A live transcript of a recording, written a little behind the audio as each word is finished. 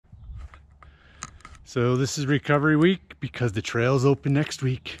So this is recovery week because the trail's open next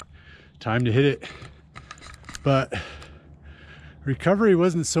week. Time to hit it. But recovery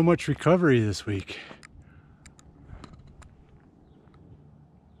wasn't so much recovery this week.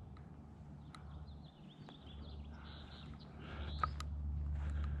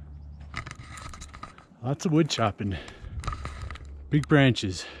 Lots of wood chopping. Big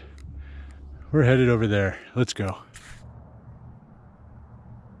branches. We're headed over there. Let's go.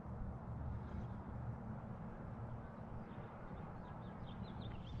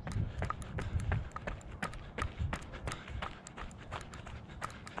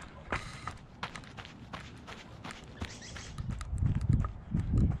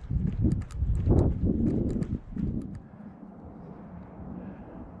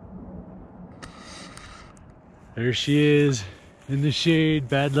 There she is in the shade,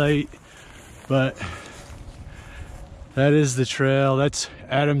 bad light, but that is the trail. That's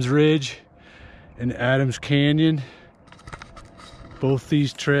Adams Ridge and Adams Canyon. Both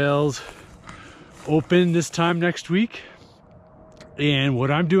these trails open this time next week. And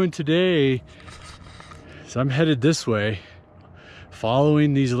what I'm doing today is I'm headed this way,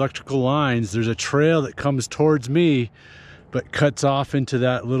 following these electrical lines. There's a trail that comes towards me, but cuts off into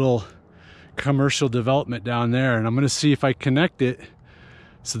that little commercial development down there, and I'm going to see if I connect it.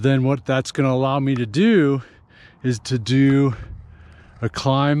 So then what that's going to allow me to do is to do a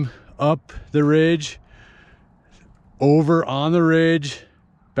climb up the ridge, over on the ridge,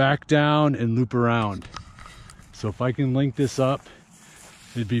 back down, and loop around. So if I can link this up,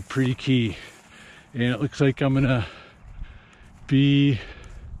 it'd be pretty key. And it looks like I'm gonna be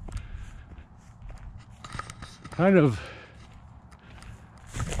kind of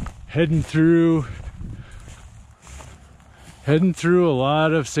heading through a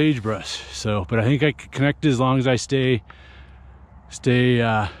lot of sagebrush. So, but I think I can connect as long as I stay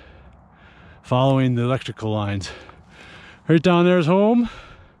following the electrical lines. Right down there is home,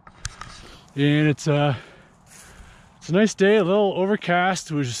 and it's a nice day. A little overcast.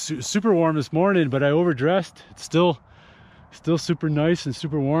 It was super warm this morning, but I overdressed. It's still super nice and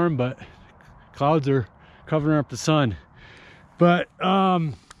super warm, but clouds are covering up the sun. But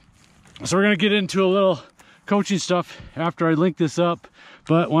so we're gonna get into a little coaching stuff after I link this up,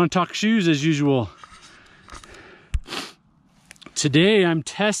 but want to talk shoes as usual. Today I'm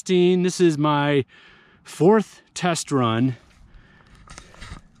testing, this is my 4th test run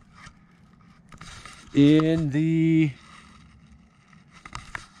in the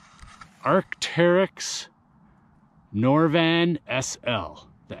Arc'teryx Norvan SL.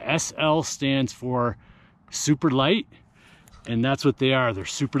 The SL stands for super light, and that's what they are. They're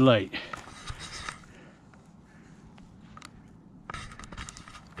super light.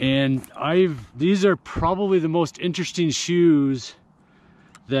 And these are probably the most interesting shoes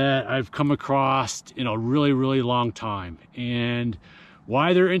that I've come across in a really, really long time. And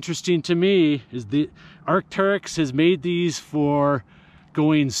why they're interesting to me is the Arc'teryx has made these for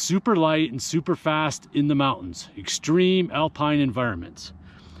going super light and super fast in the mountains, extreme alpine environments.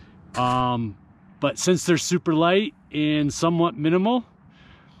 But since they're super light and somewhat minimal,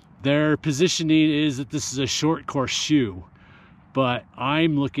 their positioning is that this is a short course shoe. But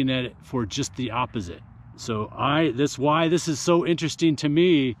I'm looking at it for just the opposite. So that's why this is so interesting to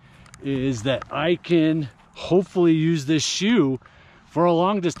me, is that I can hopefully use this shoe for a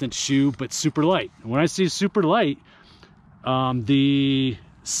long distance shoe, but super light. And when I say super light, the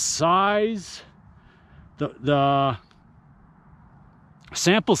size, the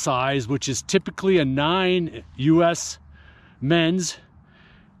sample size, which is typically a 9 US men's,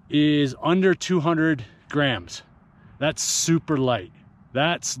 is under 200 grams. That's super light.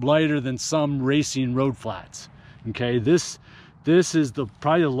 That's lighter than some racing road flats. Okay, this is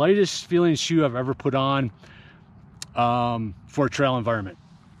probably the lightest feeling shoe I've ever put on for a trail environment.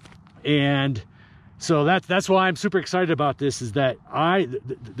 And so that's why I'm super excited about this, is that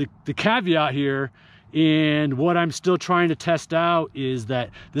the caveat here, and what I'm still trying to test out, is that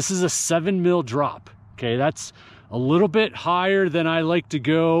this is a 7 mil drop. Okay, that's a little bit higher than I like to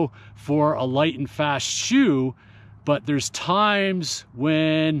go for a light and fast shoe. But there's times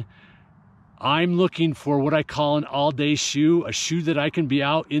when I'm looking for what I call an all-day shoe, a shoe that I can be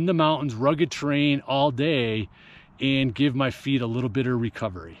out in the mountains, rugged terrain all day, and give my feet a little bit of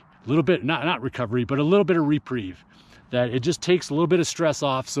recovery. A little bit, not recovery, but a little bit of reprieve. That it just takes a little bit of stress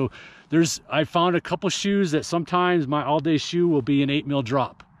off. So I found a couple shoes that sometimes my all-day shoe will be an 8 mil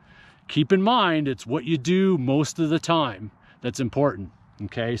drop. Keep in mind, it's what you do most of the time that's important.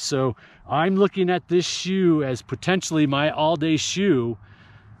 Okay, so I'm looking at this shoe as potentially my all-day shoe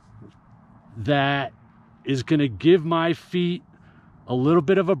that is going to give my feet a little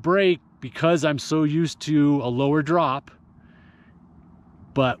bit of a break because I'm so used to a lower drop,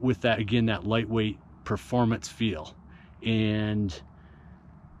 but with that, again, that lightweight performance feel. And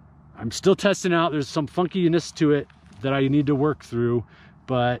I'm still testing out. There's some funkiness to it that I need to work through,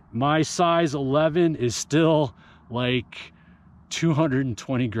 but my size 11 is still like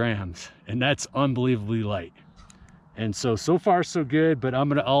 220 grams, and that's unbelievably light. And so far so good, but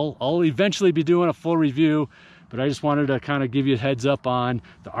I'll eventually be doing a full review, but I just wanted to kind of give you a heads up on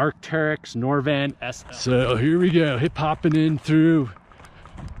the Arc'teryx Norvan SL. So here we go, hip hopping in through.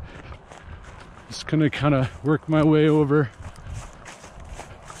 Just gonna kind of work my way over,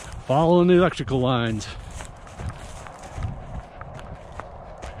 following the electrical lines.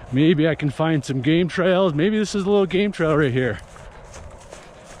 Maybe I can find some game trails. Maybe this is a little game trail right here.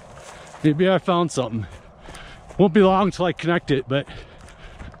 Maybe I found something. Won't be long till I connect it, but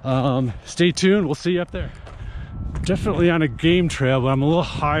stay tuned. We'll see you up there. Definitely on a game trail, but I'm a little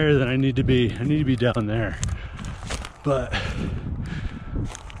higher than I need to be. I need to be down there. But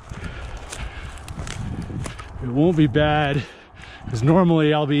it won't be bad, because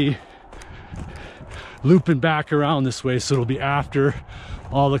normally I'll be looping back around this way, so it'll be after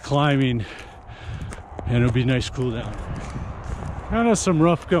all the climbing, and it'll be a nice cool down. Kind of some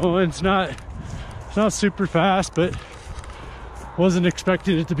rough going. It's not super fast, but wasn't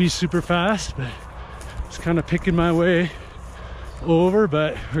expecting it to be super fast, but it's kind of picking my way over.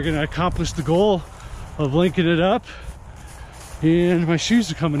 But we're gonna accomplish the goal of linking it up, and my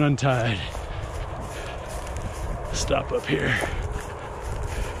shoes are coming untied. Stop up here.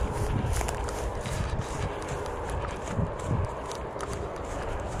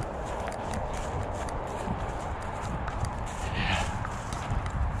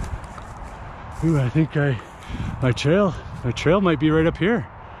 Ooh, I think my trail might be right up here.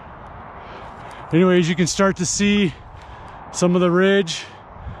 Anyways, you can start to see some of the ridge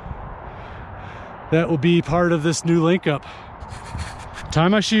that will be part of this new link up. Tie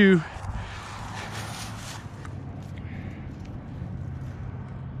my shoe.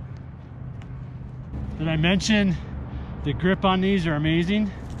 Did I mention the grip on these are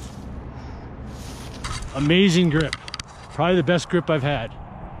amazing? Amazing grip. Probably the best grip I've had.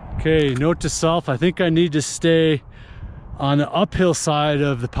 Okay, note to self, I think I need to stay on the uphill side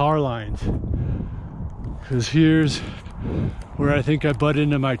of the power lines, because here's where I think I butt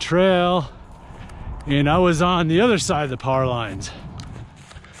into my trail, and I was on the other side of the power lines.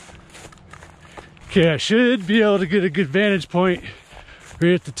 Okay, I should be able to get a good vantage point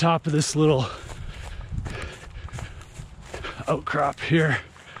right at the top of this little outcrop here.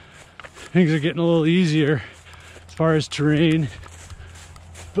 Things are getting a little easier as far as terrain,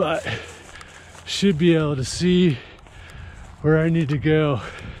 but should be able to see where I need to go.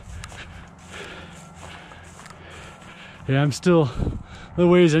 Yeah, I'm still the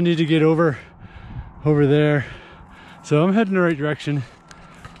ways I need to get over there, so I'm heading the right direction.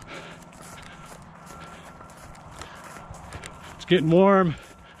 It's getting warm,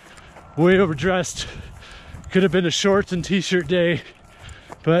 way overdressed. Could have been a shorts and t-shirt day,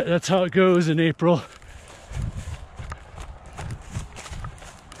 but that's how it goes in April.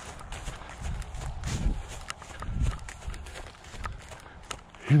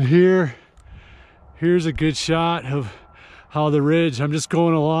 And here's a good shot of how the ridge, I'm just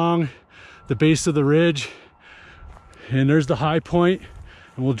going along the base of the ridge, and there's the high point,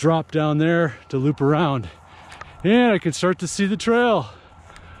 and we'll drop down there to loop around. And I can start to see the trail.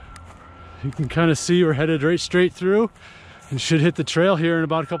 You can kind of see we're headed right straight through and should hit the trail here in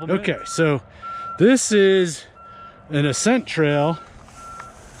about a couple minutes. Okay, so this is an ascent trail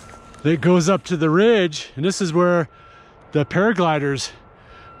that goes up to the ridge, and this is where the paragliders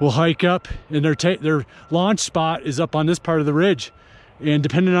will hike up, and their launch spot is up on this part of the ridge. And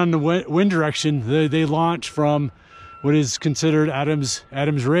depending on the wind direction, they launch from what is considered Adams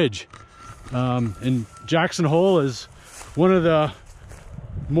Ridge. And Jackson Hole is one of the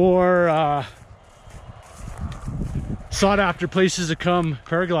more sought after places to come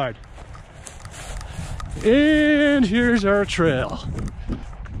paraglide. And here's our trail.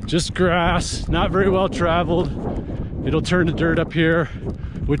 Just grass, not very well traveled. It'll turn to dirt up here,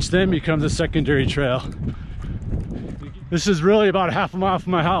 which then becomes a secondary trail. This is really about a half a mile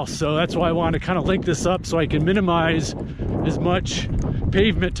from my house, so that's why I want to kind of link this up so I can minimize as much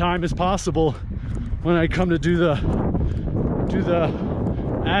pavement time as possible when I come to do the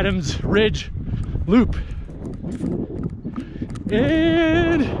Adams Ridge loop.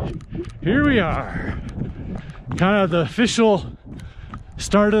 And here we are, kind of the official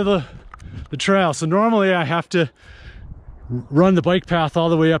start of the trail. So normally I have to run the bike path all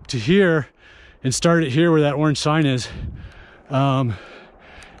the way up to here and start it here where that orange sign is.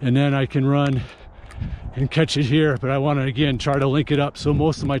 and then I can run and catch it here. But I want to again try to link it up, so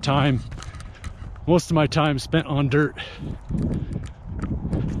most of my time spent on dirt.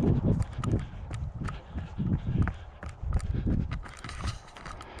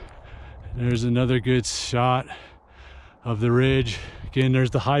 There's another good shot of the ridge. Again,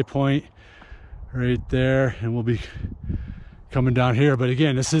 there's the high point right there, and we'll be coming down here. But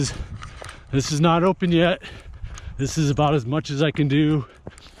again, this is not open yet. This is about as much as I can do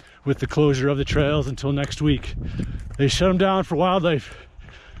with the closure of the trails until next week. They shut them down for wildlife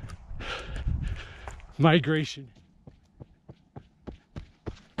migration.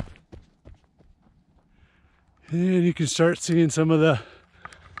 And you can start seeing some of the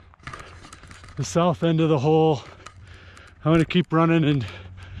south end of the hole. I'm gonna keep running and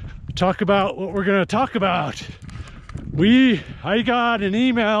talk about what we're gonna talk about. I got an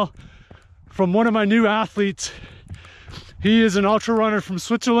email from one of my new athletes. He is an ultra runner from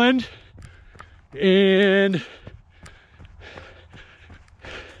Switzerland, and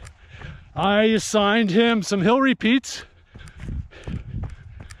I assigned him some hill repeats.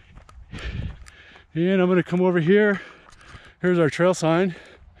 And I'm gonna come over here. Here's our trail sign.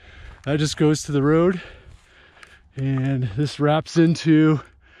 That just goes to the road. And this wraps into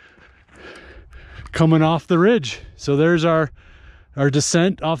coming off the ridge. So there's our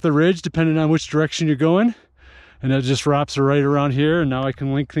descent off the ridge, depending on which direction you're going. And that just wraps right around here, and now I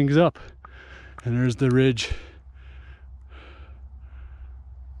can link things up. And there's the ridge.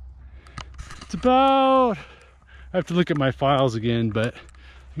 It's about, I have to look at my files again, but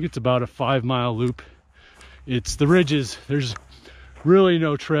I think it's about a 5-mile loop. It's the ridges. There's really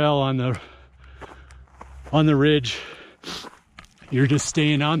no trail on the ridge. You're just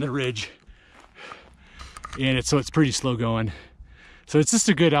staying on the ridge, and so it's pretty slow going. So it's just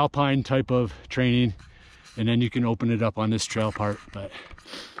a good alpine type of training, and then you can open it up on this trail part. But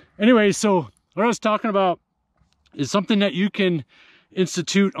anyway, so what I was talking about is something that you can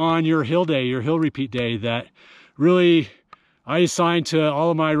institute on your hill day, your hill repeat day, that really I assign to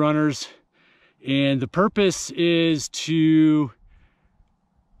all of my runners. And the purpose is to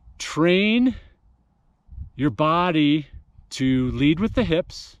train your body to lead with the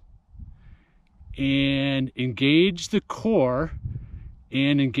hips and engage the core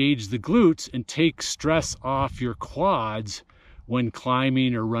and engage the glutes and take stress off your quads when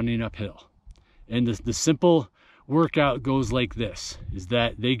climbing or running uphill. And the simple workout goes like this, is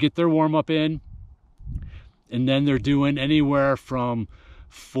that they get their warm-up in, and then they're doing anywhere from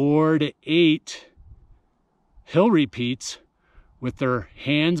 4 to 8 hill repeats with their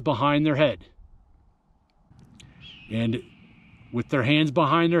hands behind their head. And with their hands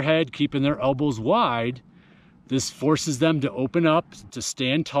behind their head, keeping their elbows wide, this forces them to open up, to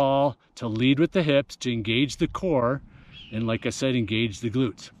stand tall, to lead with the hips, to engage the core, and like I said, engage the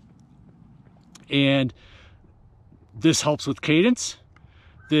glutes. And this helps with cadence.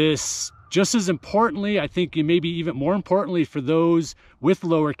 This, just as importantly, I think maybe even more importantly for those with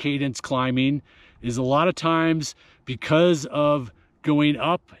lower cadence climbing, is a lot of times because of going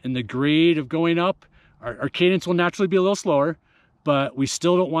up and the grade of going up, our cadence will naturally be a little slower, but we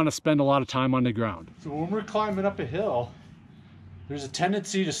still don't want to spend a lot of time on the ground. So when we're climbing up a hill, there's a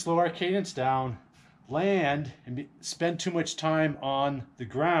tendency to slow our cadence down, land, and spend too much time on the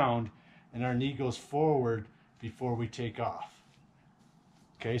ground, and our knee goes forward before we take off.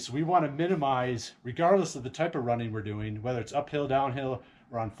 Okay, so we want to minimize, regardless of the type of running we're doing, whether it's uphill, downhill,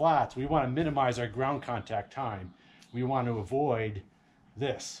 or on flats, we want to minimize our ground contact time. We want to avoid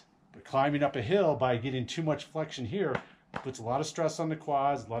this. But climbing up a hill by getting too much flexion here puts a lot of stress on the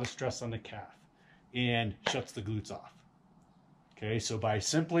quads, a lot of stress on the calf, and shuts the glutes off. Okay, so by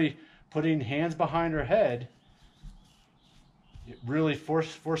simply putting hands behind our head, it really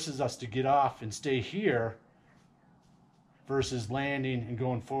forces us to get off and stay here versus landing and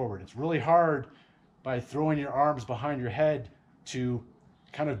going forward. It's really hard by throwing your arms behind your head to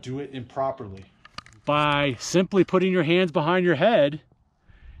kind of do it improperly. By simply putting your hands behind your head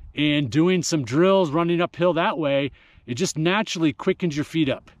and doing some drills running uphill that way, it just naturally quickens your feet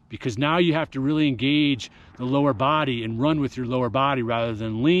up, because now you have to really engage the lower body and run with your lower body rather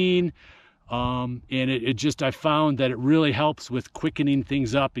than lean. And it just, I found that it really helps with quickening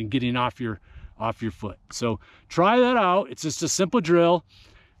things up and getting off your foot. So try that out. It's just a simple drill.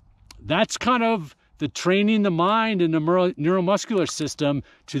 That's kind of the training the mind and the neuromuscular system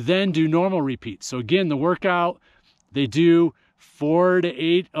to then do normal repeats. So again, the workout, they do 4 to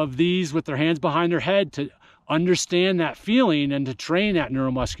 8 of these with their hands behind their head to understand that feeling and to train that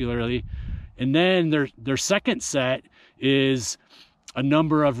neuromuscularly. And then their second set is a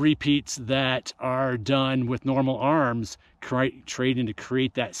number of repeats that are done with normal arms trading to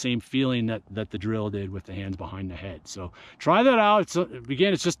create that same feeling that the drill did with the hands behind the head. So try that out.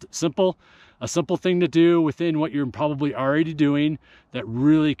 Again, it's just a simple thing to do within what you're probably already doing that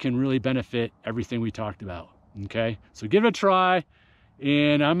can really benefit everything we talked about. Okay, so give it a try,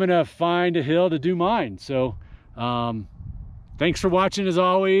 and I'm gonna find a hill to do mine. So thanks for watching as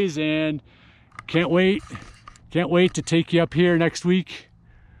always, and can't wait to take you up here next week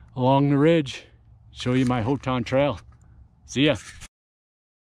along the ridge, show you my Hotan Trail. See ya.